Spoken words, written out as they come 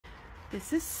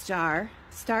This is Star.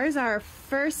 Star is our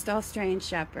first Australian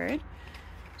Shepherd.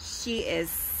 She is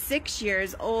 6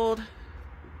 years old.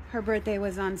 Her birthday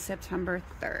was on September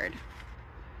 3rd.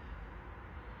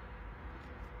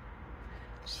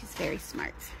 She's very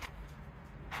smart.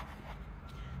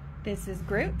 This is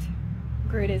Groot.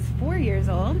 Groot is 4 years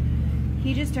old.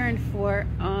 He just turned 4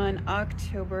 on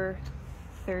October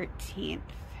 13th.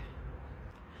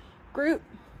 Groot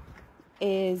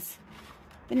is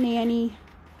the nanny,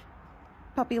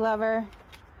 puppy lover,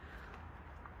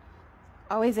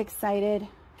 always excited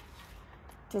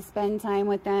to spend time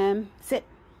with them. Sit.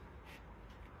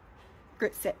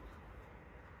 Groot, sit.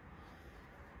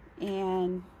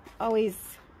 And always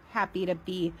happy to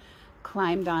be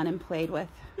climbed on and played with.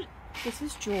 This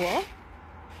is Jewel.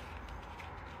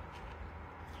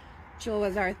 Jewel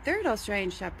was our third Australian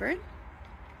Shepherd.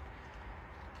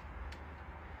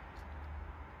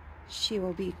 She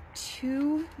will be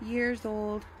 2 years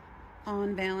old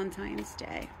on Valentine's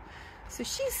Day. So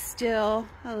she's still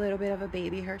a little bit of a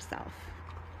baby herself.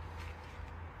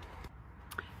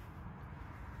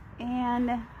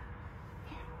 And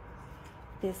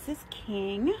this is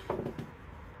King.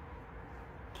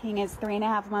 King is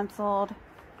 3.5 months old.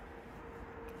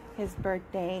 His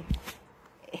birthday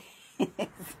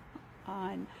is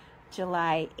on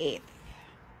July 8th.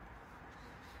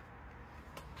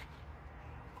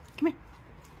 Come here.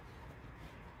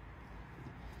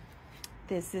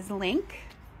 This is Link.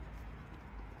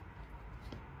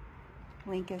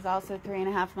 Link is also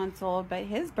 3.5 months old, but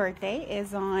his birthday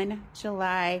is on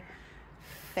July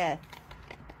 5th.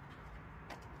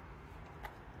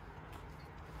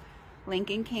 Link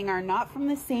and King are not from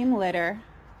the same litter,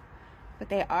 but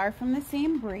they are from the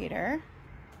same breeder.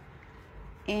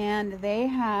 And they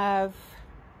have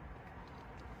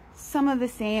some of the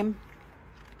same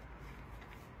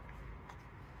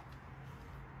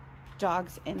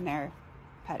dogs in their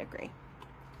pedigree.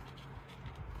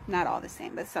 Not all the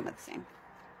same, but some of the same.